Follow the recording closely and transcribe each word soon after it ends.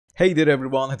Hey there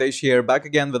everyone, Hitesh here, back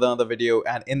again with another video,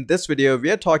 and in this video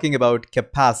we are talking about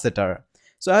Capacitor.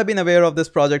 So I've been aware of this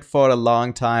project for a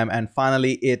long time and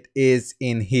finally it is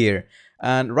in here.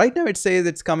 And right now it says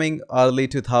it's coming early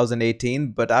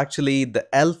 2018, but actually the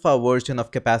alpha version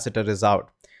of Capacitor is out.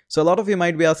 So a lot of you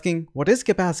might be asking, what is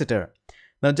Capacitor?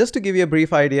 Now just to give you a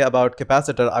brief idea about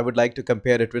Capacitor, I would like to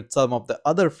compare it with some of the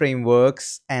other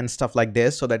frameworks and stuff like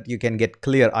this so that you can get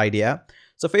clear idea.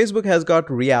 So Facebook has got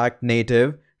React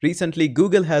Native. Recently,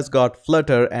 Google has got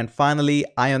Flutter, and finally,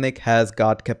 Ionic has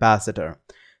got Capacitor.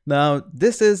 Now,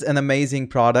 this is an amazing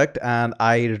product, and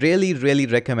I really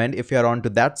recommend if you're onto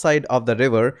that side of the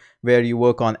river where you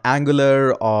work on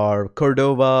Angular or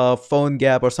Cordova,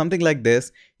 Phonegap or something like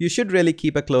this, you should really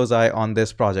keep a close eye on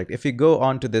this project. If you go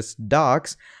onto this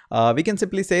docs, we can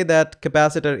simply say that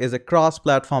Capacitor is a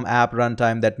cross-platform app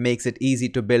runtime that makes it easy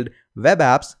to build web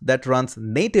apps that runs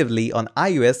natively on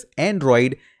iOS,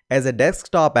 Android, as a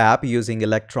desktop app using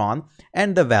Electron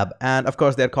and the web, and of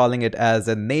course they're calling it as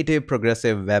a native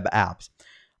progressive web apps.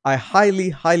 I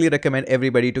highly recommend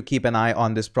everybody to keep an eye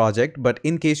on this project, but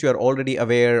in case you are already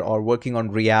aware or working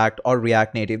on React or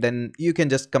React Native, then you can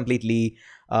just completely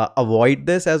avoid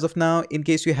this as of now. In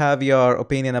case you have your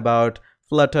opinion about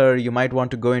Flutter, you might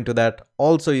want to go into that.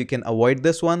 Also, you can avoid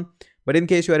this one. But in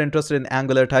case you are interested in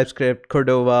Angular, TypeScript,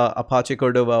 Cordova, Apache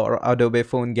Cordova or Adobe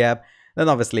Phonegap, then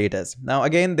obviously it is. Now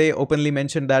again, they openly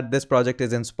mentioned that this project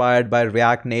is inspired by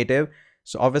React Native.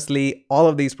 So obviously all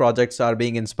of these projects are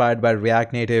being inspired by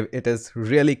React Native. It is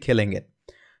really killing it.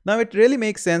 Now it really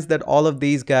makes sense that all of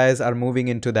these guys are moving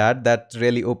into that. That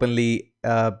really openly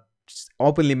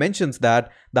mentions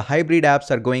that the hybrid apps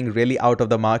are going really out of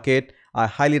the market. I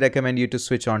highly recommend you to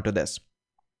switch on to this.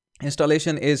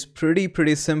 Installation is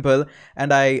pretty simple,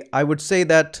 and I would say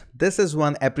that this is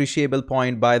one appreciable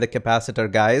point by the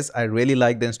Capacitor guys. I really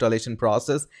like the installation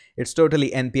process. It's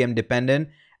totally npm dependent.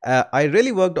 I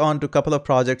really worked on to a couple of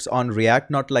projects on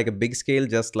React, not like a big scale,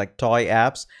 just like toy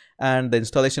apps, and the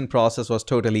installation process was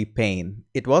totally pain.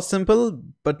 It was simple,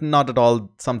 but not at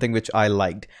all something which I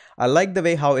liked. I like the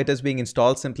way how it is being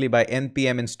installed simply by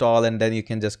npm install, and then you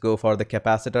can just go for the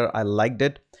Capacitor. I liked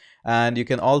it. And you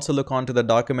can also look onto the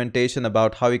documentation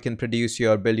about how you can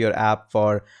build your app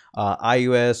for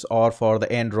iOS or for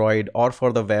the Android or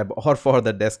for the web or for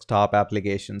the desktop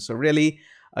application. So really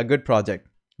a good project.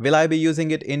 Will I be using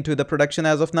it into the production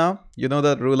as of now? You know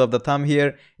the rule of the thumb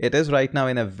here. It is right now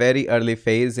in a very early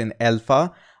phase in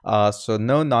alpha. So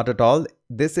no, not at all.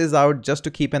 This is out just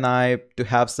to keep an eye, to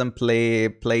have some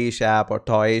playish app or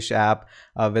toyish app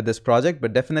with this project.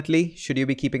 But definitely, should you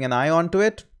be keeping an eye onto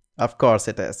it? Of course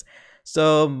it is.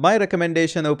 So my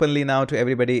recommendation openly now to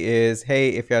everybody is, hey,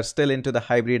 if you're still into the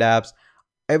hybrid apps,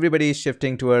 everybody is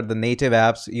shifting toward the native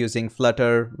apps using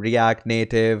Flutter, React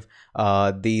Native,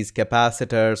 these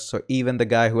capacitors. So even the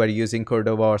guy who are using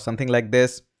Cordova or something like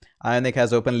this, Ionic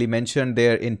has openly mentioned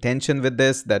their intention with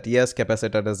this, that yes,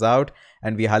 Capacitor is out,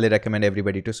 and we highly recommend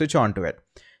everybody to switch on to it.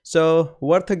 So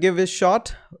worth a give a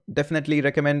shot. Definitely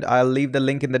recommend. I'll leave the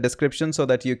link in the description so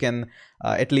that you can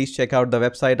at least check out the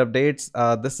website updates.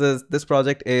 This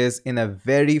project is in a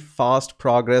very fast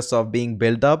progress of being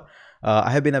built up.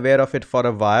 I have been aware of it for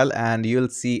a while, and you'll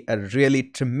see a really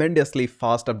tremendously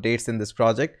fast updates in this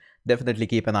project. Definitely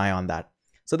keep an eye on that.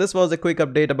 So this was a quick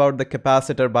update about the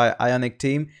Capacitor by Ionic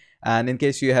team. And in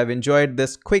case you have enjoyed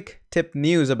this quick tip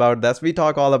news about this, we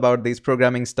talk all about these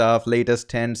programming stuff, latest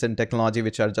trends and technology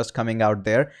which are just coming out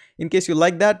there. In case you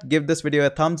like that, give this video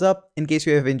a thumbs up. In case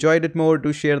you have enjoyed it more,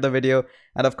 do share the video.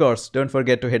 And of course, don't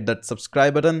forget to hit that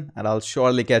subscribe button, and I'll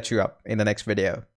surely catch you up in the next video.